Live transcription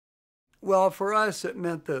Well, for us, it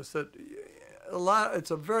meant this, that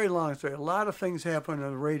it's a very long story. A lot of things happened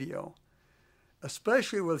on the radio,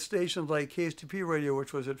 especially with stations like KSTP radio,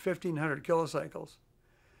 which was at 1,500 kilocycles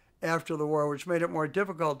after the war, which made it more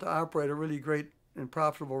difficult to operate a really great and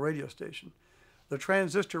profitable radio station. The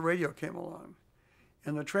transistor radio came along,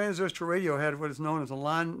 and the transistor radio had what is known as a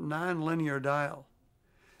non-linear dial,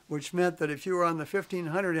 which meant that if you were on the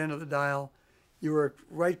 1,500 end of the dial, you were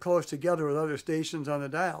right close together with other stations on the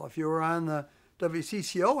dial. If you were on the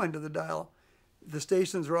WCCO end of the dial, the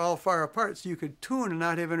stations were all far apart, so you could tune and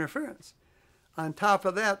not have interference. On top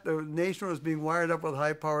of that, the nation was being wired up with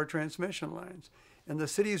high-power transmission lines, and the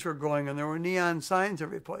cities were growing, and there were neon signs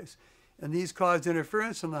every place, and these caused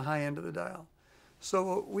interference on the high end of the dial.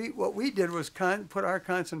 So what we did was put our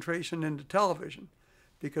concentration into television,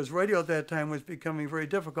 because radio at that time was becoming very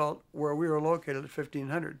difficult where we were located at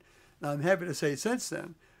 1,500. Now, I'm happy to say since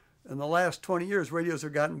then, in the last 20 years, radios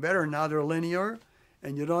have gotten better. Now they're linear,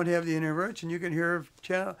 and you don't have the interference, and you can hear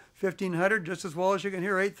channel 1,500 just as well as you can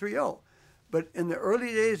hear 830. But in the early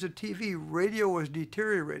days of TV, radio was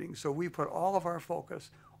deteriorating, so we put all of our focus,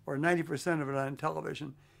 or 90% of it, on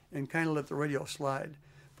television and kind of let the radio slide.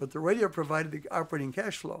 But the radio provided the operating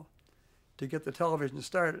cash flow to get the television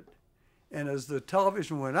started. And as the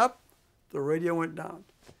television went up, the radio went down,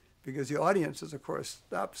 because the audiences, of course,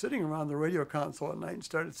 stopped sitting around the radio console at night and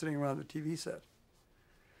started sitting around the TV set.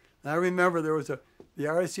 And I remember there was the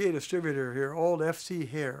RCA distributor here, old FC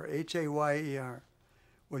Hare, H-A-Y-E-R,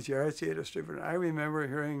 was the RCA distributor. I remember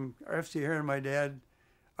hearing FC Hare and my dad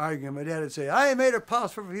arguing. My dad would say, "I made it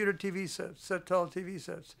possible for you to tell TV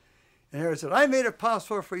sets." And Hare said, "I made it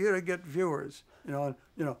possible for you to get viewers."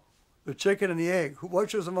 The chicken and the egg.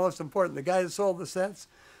 Which was the most important? The guy that sold the sets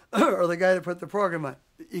or the guy that put the program on?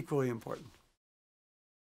 Equally important.